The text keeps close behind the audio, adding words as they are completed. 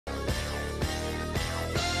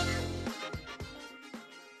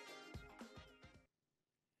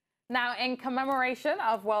Now, in commemoration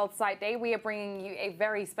of World Sight Day, we are bringing you a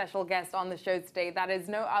very special guest on the show today. That is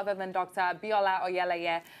no other than Dr. Abiola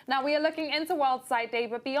Oyeleye. Now, we are looking into World Sight Day,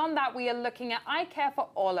 but beyond that, we are looking at eye care for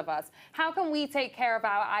all of us. How can we take care of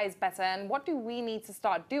our eyes better, and what do we need to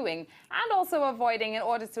start doing and also avoiding in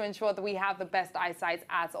order to ensure that we have the best eyesight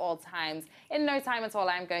at all times? In no time at all,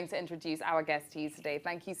 I'm going to introduce our guest to you today.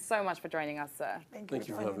 Thank you so much for joining us, sir. Thank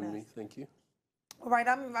you for having me. Thank you. All right,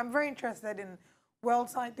 I'm very interested in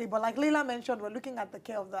World Sight Day, but like Leila mentioned, we're looking at the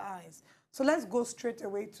care of the eyes. So let's go straight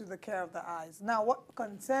away to the care of the eyes. Now, what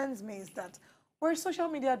concerns me is that we're a social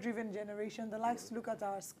media-driven generation that likes to look at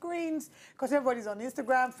our screens because everybody's on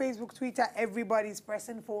Instagram, Facebook, Twitter, everybody's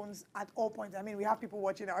pressing phones at all points. I mean, we have people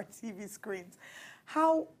watching our TV screens.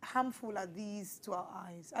 How harmful are these to our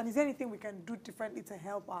eyes? And is there anything we can do differently to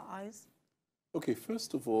help our eyes? Okay,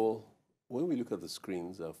 first of all, when we look at the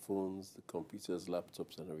screens, our phones, the computers,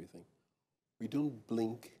 laptops, and everything, we don't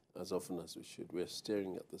blink as often as we should. We're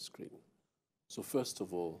staring at the screen. So first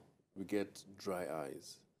of all, we get dry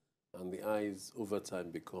eyes. And the eyes, over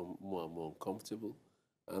time, become more and more uncomfortable.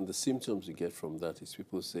 And the symptoms you get from that is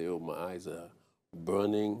people say, oh, my eyes are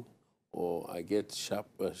burning, or I get sharp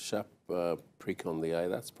prick on the eye.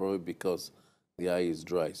 That's probably because the eye is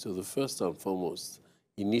dry. So the first and foremost,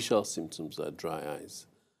 initial symptoms are dry eyes.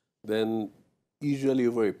 Then, usually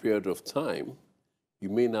over a period of time, you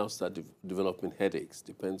may now start developing headaches.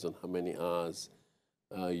 Depends on how many hours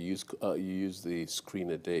you use the screen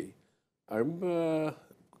a day. I remember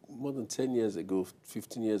more than 10 years ago,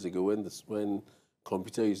 15 years ago, when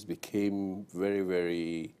computer use became very,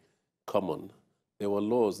 very common, there were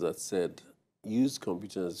laws that said use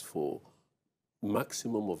computers for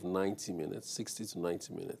maximum of 90 minutes, 60 to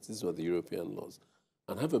 90 minutes. These were the European laws.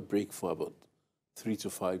 And have a break for about 3 to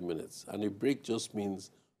 5 minutes. And a break just means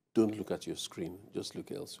don't look at your screen, just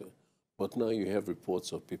look elsewhere. But now you have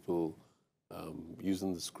reports of people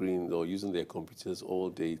using the screen or using their computers all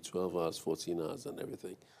day, 12 hours, 14 hours and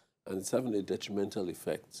everything. And it's having a detrimental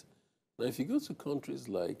effect. Now, if you go to countries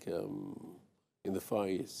like in the Far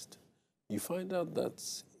East, you find out that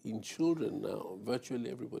in children now,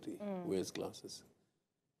 virtually everybody wears glasses.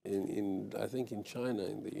 I think in China,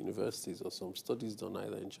 in the universities, or some studies done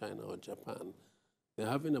either in China or Japan, they're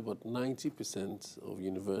having about 90% of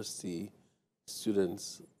university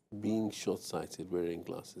students being short-sighted wearing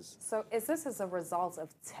glasses. So is this as a result of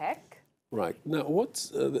tech? Right. Now,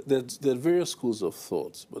 there are various schools of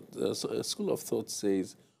thought, but a school of thought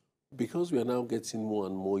says because we are now getting more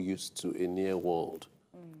and more used to a near world,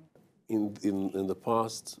 in the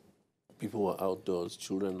past, people were outdoors,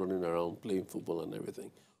 children running around, playing football and everything.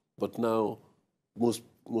 But now,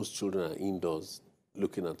 most children are indoors,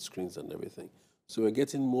 looking at screens and everything. So we're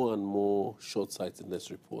getting more and more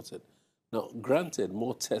short-sightedness reported. Now, granted,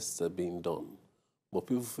 more tests are being done, but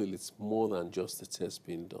people feel it's more than just the test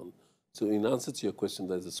being done. So in answer to your question,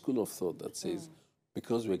 there's a school of thought that says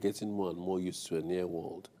because we're getting more and more used to a near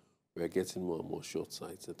world, we're getting more and more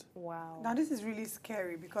short-sighted. Wow. Now, this is really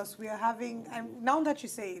scary because we are having, and now that you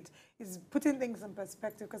say it, it's putting things in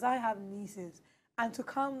perspective because I have nieces, and to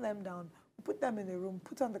calm them down, put them in a room,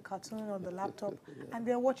 put on the cartoon on the laptop, and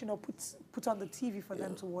they're watching, or put on the TV for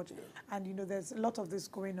them to watch. And, you know, there's a lot of this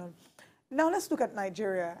going on. Now, let's look at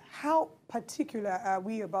Nigeria. How particular are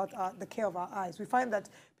we about the care of our eyes? We find that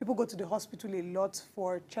people go to the hospital a lot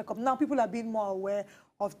for checkup. Now, people are being more aware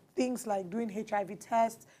of things like doing HIV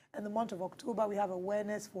tests. In the month of October, we have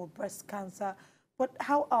awareness for breast cancer. But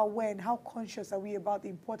how aware and how conscious are we about the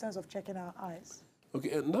importance of checking our eyes? Okay,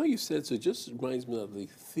 and now you said, so it just reminds me that the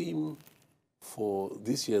theme for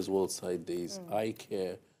this year's World Sight Day is eye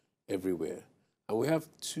care everywhere. And we have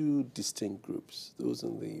two distinct groups, those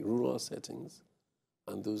in the rural settings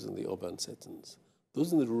and those in the urban settings.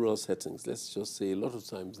 Those in the rural settings, let's just say a lot of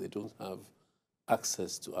times they don't have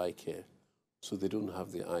access to eye care, so they don't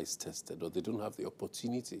have their eyes tested, or they don't have the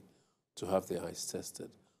opportunity to have their eyes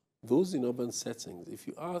tested. Those in urban settings, if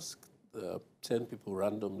you ask 10 people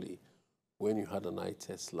randomly when you had an eye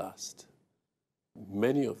test last,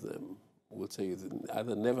 many of them will tell you they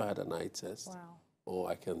either never had an eye test, or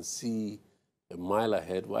I can see a mile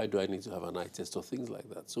ahead, why do I need to have an eye test, or things like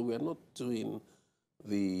that. So we are not doing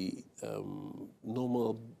the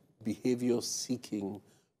normal behavior seeking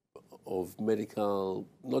of medical,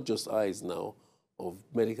 not just eyes now, of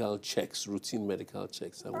medical checks, routine medical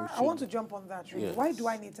checks. And I want to jump on that. Really. Yes. Why do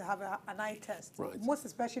I need to have an eye test? Right. Most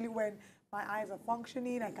especially when my eyes are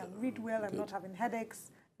functioning, I can read well, I'm not having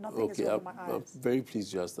headaches, nothing is wrong with my eyes. I'm very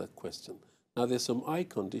pleased you asked that question. Now, there's some eye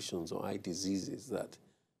conditions or eye diseases that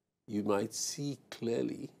you might see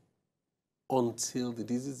clearly until the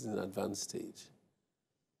disease is in an advanced stage.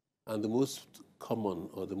 And the most common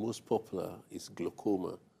or the most popular is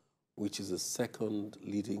glaucoma, which is the second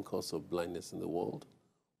leading cause of blindness in the world,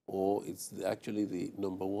 or it's actually the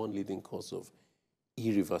 #1 leading cause of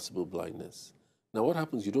irreversible blindness. Now, what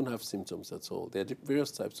happens? You don't have symptoms at all. There are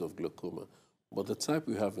various types of glaucoma, but the type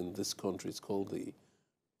we have in this country is called the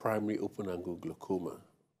primary open-angle glaucoma.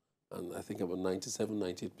 And I think about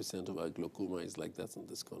 97–98% of our glaucoma is like that in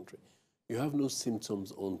this country. You have no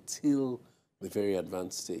symptoms until the very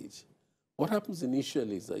advanced stage. What happens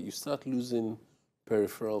initially is that you start losing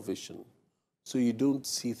peripheral vision. So you don't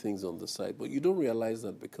see things on the side, but you don't realize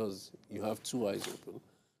that because you have two eyes open.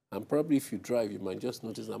 And probably if you drive, you might just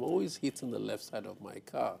notice I'm always hitting the left side of my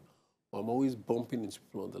car, or I'm always bumping into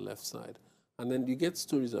people on the left side. And then you get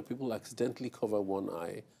stories that people accidentally cover one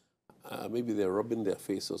eye. Maybe they're rubbing their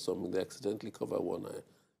face or something, they accidentally cover one eye,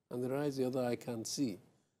 and they realize the other eye can't see.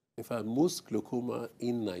 In fact, most glaucoma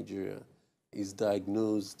in Nigeria is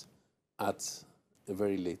diagnosed at a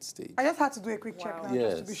very late stage. I just had to do a quick check now,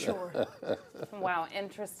 just to be sure. Wow,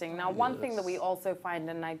 interesting. Now, one thing that we also find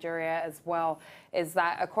in Nigeria as well is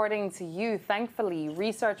that, according to you, thankfully,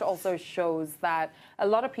 research also shows that a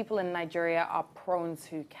lot of people in Nigeria are prone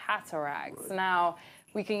to cataracts. Right. Now,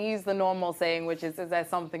 we can use the normal saying, which is there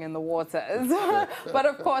something in the waters? But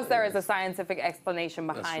of course, there is a scientific explanation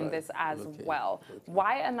behind this as well.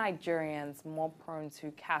 Why are Nigerians more prone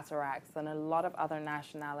to cataracts than a lot of other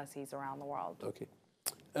nationalities around the world? Okay.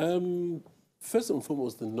 First and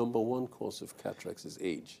foremost, the #1 cause of cataracts is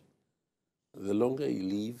age. The longer you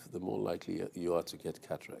live, the more likely you are to get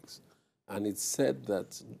cataracts. And it's said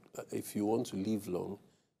that if you want to live long,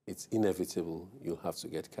 it's inevitable you'll have to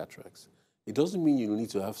get cataracts. It doesn't mean you'll need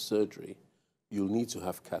to have surgery. You'll need to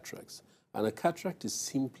have cataracts. And a cataract is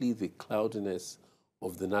simply the cloudiness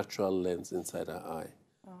of the natural lens inside our eye.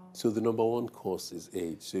 Oh. So the #1 cause is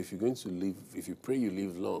age. So if you're going to live, if you pray you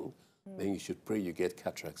live long, then you should pray you get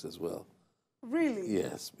cataracts as well. Really?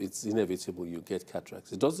 Yes, it's inevitable you get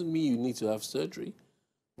cataracts. It doesn't mean you need to have surgery,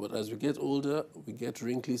 but as we get older, we get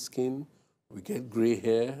wrinkly skin, we get gray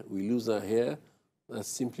hair, we lose our hair. That's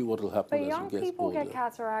simply what will happen as we get older. But young people get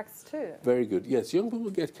cataracts too. Very good. Yes, young people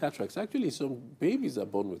get cataracts. Actually, some babies are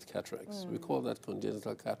born with cataracts. We call that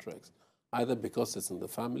congenital cataracts, either because it's in the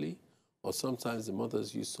family, or sometimes the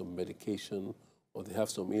mothers use some medication, or they have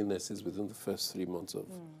some illnesses within the first 3 months of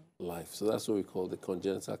life. So that's what we call the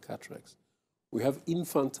congenital cataracts. We have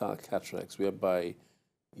infantile cataracts, whereby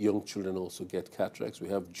young children also get cataracts. We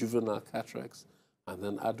have juvenile cataracts, and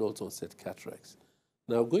then adult onset cataracts.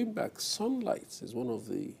 Now, going back, sunlight is one of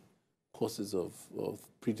the causes of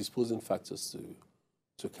predisposing factors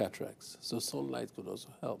to cataracts. So sunlight could also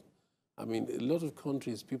help. I mean, a lot of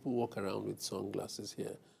countries, people walk around with sunglasses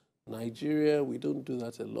here. Nigeria, we don't do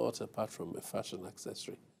that a lot apart from a fashion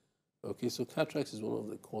accessory. Okay, so cataracts is one of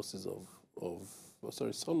the causes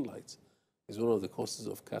sunlight is one of the causes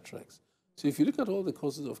of cataracts. So if you look at all the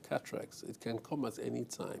causes of cataracts, it can come at any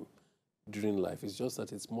time during life. It's just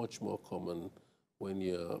that it's much more common when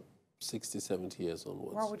you're 60, 70 years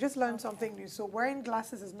onwards. Well, we just learned something new. So wearing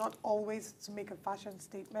glasses is not always to make a fashion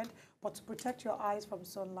statement, but to protect your eyes from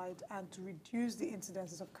sunlight and to reduce the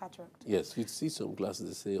incidences of cataract. Yes, you'd see some glasses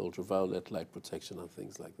that say ultraviolet light protection and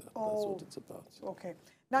things like that. Oh, that's what it's about. Okay.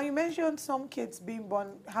 Now, you mentioned some kids being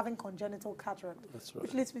born having congenital cataract. That's right.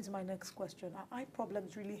 Which leads me to my next question. Are eye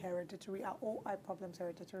problems really hereditary? Are all eye problems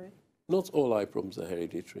hereditary? Not all eye problems are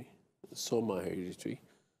hereditary. Some are hereditary.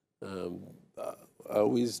 I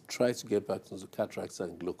always try to get back to the cataracts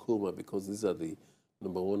and glaucoma because these are the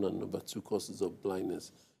 #1 and #2 causes of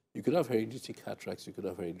blindness. You could have hereditary cataracts, you could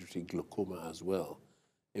have hereditary glaucoma as well.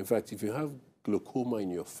 In fact, if you have glaucoma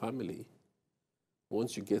in your family,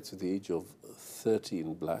 once you get to the age of 30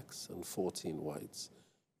 in blacks and 40 in whites,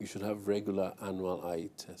 you should have regular annual eye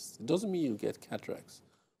tests. It doesn't mean you'll get cataracts,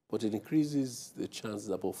 but it increases the chances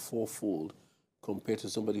about 4-fold compared to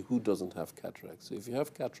somebody who doesn't have cataracts. So if you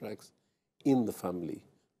have cataracts in the family,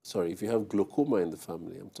 if you have glaucoma in the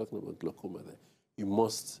family, I'm talking about glaucoma there, you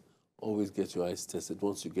must always get your eyes tested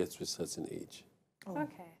once you get to a certain age. Oh.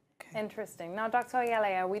 Okay. Interesting. Now, Dr.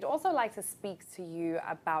 Oyeleye, we'd also like to speak to you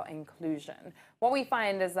about inclusion. What we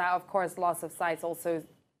find is that, of course, loss of sight also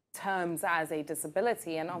terms as a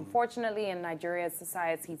disability. And unfortunately, in Nigeria's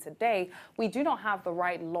society today, we do not have the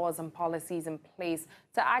right laws and policies in place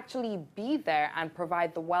to actually be there and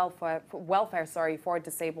provide the welfare for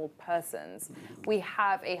disabled persons. We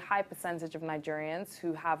have a high percentage of Nigerians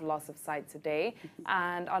who have loss of sight today,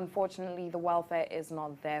 and unfortunately, the welfare is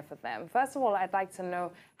not there for them. First of all, I'd like to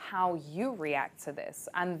know how you react to this.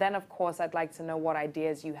 And then, of course, I'd like to know what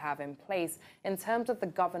ideas you have in place in terms of the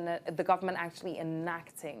government actually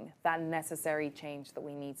enacting that necessary change that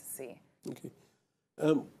we need to see. Okay.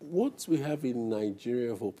 What we have in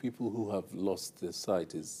Nigeria for people who have lost their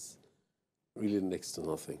sight is really next to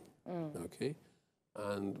nothing, okay?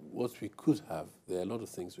 And what we could have, there are a lot of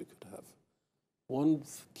things we could have. One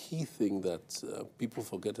key thing that people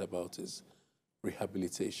forget about is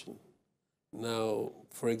rehabilitation. Now,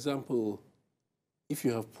 for example, if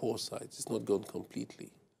you have poor sight, it's not gone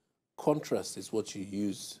completely. Contrast is what you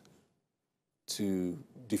use to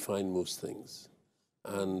define most things.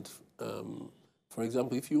 And for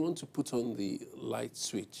example, if you want to put on the light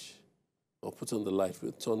switch or put on the light,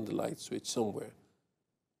 turn the light switch somewhere,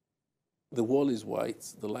 the wall is white,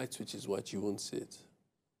 the light switch is white, you won't see it.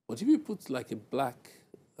 But if you put like a black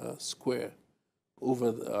square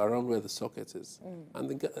around where the socket is, and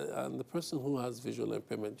the person who has visual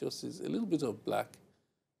impairment just sees a little bit of black,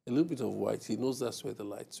 a little bit of white, he knows that's where the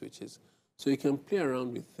light switch is. So you can play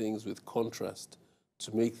around with things with contrast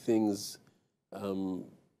to make things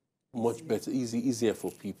much better, easier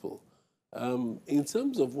for people. In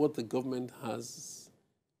terms of what the government has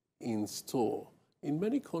in store, in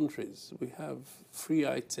many countries, we have free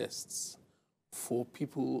eye tests for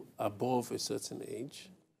people above a certain age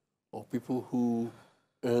or people who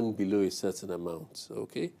earn below a certain amount,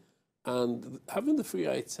 okay? And having the free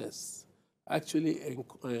eye tests actually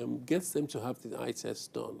gets them to have the eye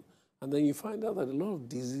test done. And then you find out that a lot of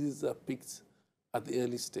diseases are picked at the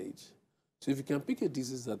early stage. So if you can pick a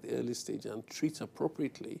disease at the early stage and treat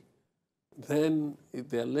appropriately, then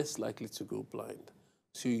they're less likely to go blind.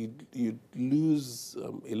 So you'd lose a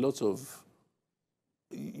lot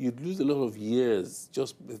of years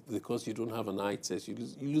just because you don't have an eye test. You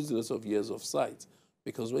lose a lot of years of sight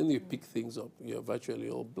because when you pick things up, you're virtually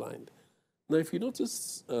all blind. Now, if you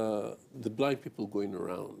notice the blind people going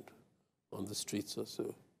around on the streets or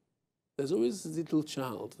so, there's always a little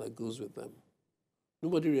child that goes with them.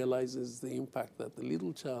 Nobody realizes the impact that the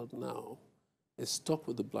little child now is stuck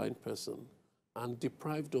with the blind person and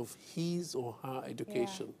deprived of his or her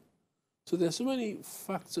education. Yeah. So there's so many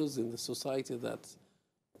factors in the society that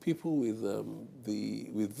people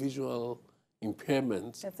with visual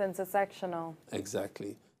impairment. It's intersectional.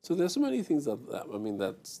 Exactly. So there's so many things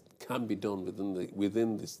that can be done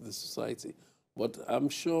within this society. But I'm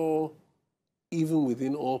sure even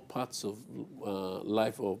within all parts of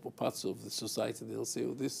life or parts of the society, they'll say,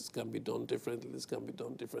 oh, this can be done differently, this can be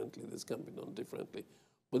done differently, this can be done differently.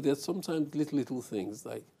 But there's sometimes little things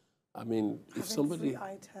like, if somebody... Having a free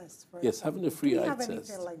eye test, for Yes, example. having a free eye test. Do we have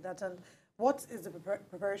anything like that? And what is the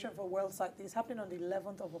preparation for World Sight Day? It's happening on the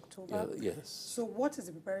 11th of October. Yeah, yes. So what is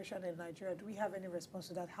the preparation in Nigeria? Do we have any response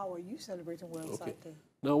to that? How are you celebrating World Sight Day?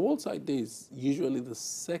 Now, World Sight Day is usually the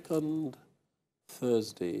second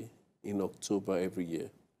Thursday in October every year.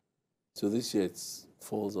 So this year it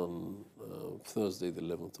falls on Thursday, the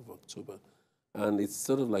 11th of October. And it's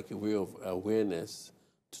sort of like a way of awareness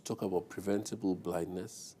to talk about preventable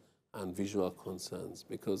blindness and visual concerns,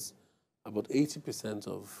 because about 80%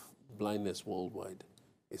 of blindness worldwide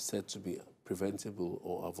is said to be preventable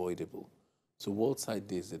or avoidable. So World Sight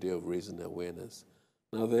Day is the day of raising awareness.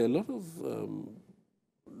 Now, there are a lot of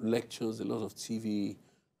lectures, a lot of TV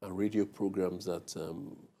and radio programs that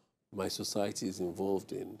my society is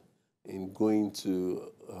involved in going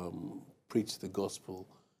to preach the gospel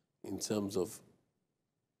in terms of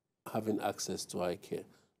having access to eye care.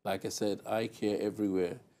 Like I said, eye care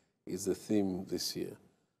everywhere is the theme this year.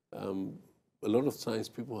 A lot of times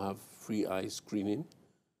people have free eye screening,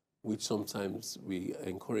 which sometimes we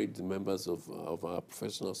encourage the members of our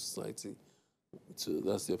professional society,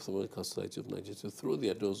 that's the Ophthalmological Society of Nigeria, to throw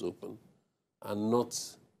their doors open and not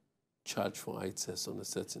charge for eye tests on a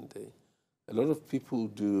certain day. A lot of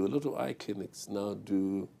eye clinics now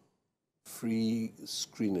do free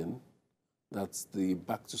screening. That's the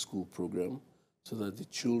back to school program, so that the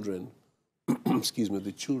children,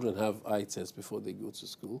 the children have eye tests before they go to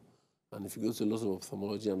school. And if you go to a lot of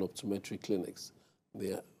ophthalmology and optometry clinics,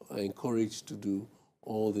 they are encouraged to do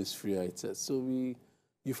all these free eye tests. So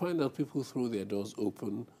you find out people throw their doors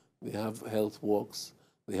open, they have health walks,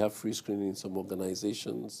 they have free screening in some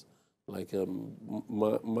organizations. Like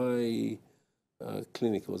my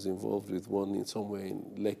clinic was involved with one somewhere in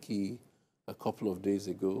Lekki a couple of days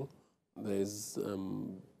ago. There's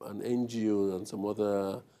an NGO and some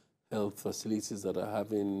other health facilities that are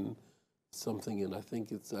having something in, I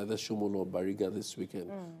think it's either Shomon or Bariga this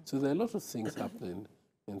weekend. So there are a lot of things happening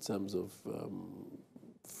in terms of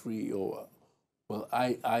free or,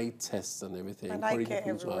 eye tests and everything. And eye care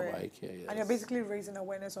people everywhere. to have eye care, yes. And you're basically raising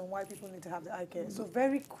awareness on why people need to have the eye care. So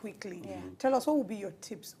very quickly, tell us what will be your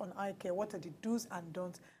tips on eye care? What are the do's and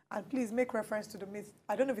don'ts? And please make reference to the myth.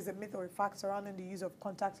 I don't know if it's a myth or a fact surrounding the use of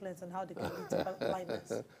contact lens and how they can lead to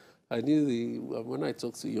blindness. I knew when I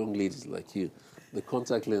talk to young ladies like you, the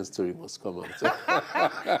contact lens story must come out.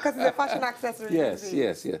 Because it's a fashion accessory.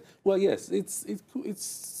 Yes. Well, yes, it's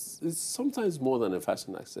sometimes more than a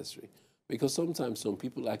fashion accessory, because sometimes some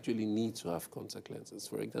people actually need to have contact lenses.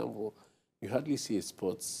 For example, you hardly see a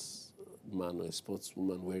sportsman or a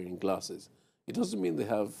sportswoman wearing glasses. It doesn't mean they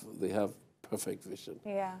have perfect vision.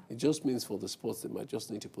 Yeah. It just means for the sports, they might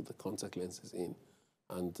just need to put the contact lenses in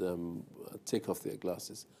and take off their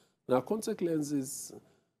glasses. Now, contact lenses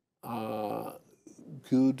are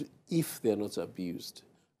good if they're not abused.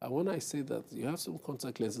 And when I say that, you have some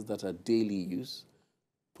contact lenses that are daily use,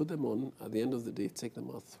 put them on, at the end of the day, take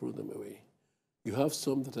them out, throw them away. You have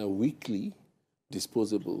some that are weekly,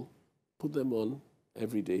 disposable, put them on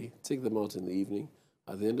every day, take them out in the evening,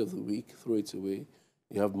 at the end of the week, throw it away.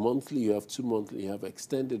 You have monthly, you have 2 monthly, you have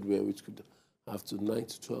extended wear, which could have to 9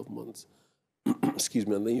 to 12 months. Excuse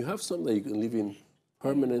me. And then you have some that you can live in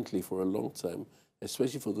permanently for a long time,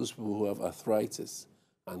 especially for those people who have arthritis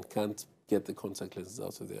and can't get the contact lenses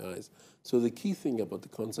out of their eyes. So the key thing about the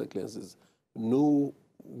contact lenses, know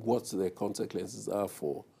what their contact lenses are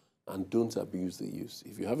for and don't abuse the use.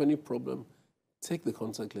 If you have any problem, take the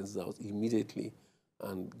contact lenses out immediately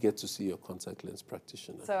and get to see your contact lens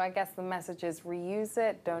practitioner. So I guess the message is reuse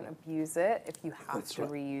it, don't abuse it if you have to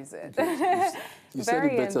reuse it. You said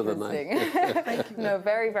it better than I. Thank you. No,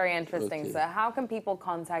 very, very interesting. Okay. So how can people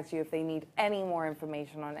contact you if they need any more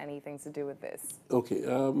information on anything to do with this? Okay,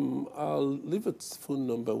 I'll leave a phone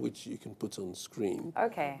number which you can put on screen.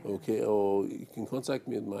 Okay. Okay, or you can contact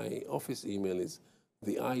me. My office email is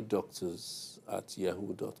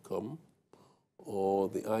theeyedoctors@yahoo.com or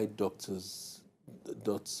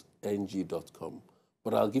theeyedoctors.ng.com.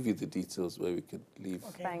 But I'll give you the details where we could leave.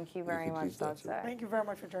 Okay. Thank you very much, Doctor. Thank you very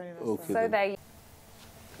much for joining us. Okay, So there you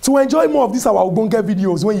To enjoy more of these our Ogbonge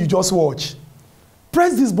videos when you just watch,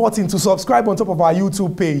 press this button to subscribe on top of our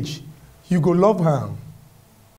YouTube page. You go love am.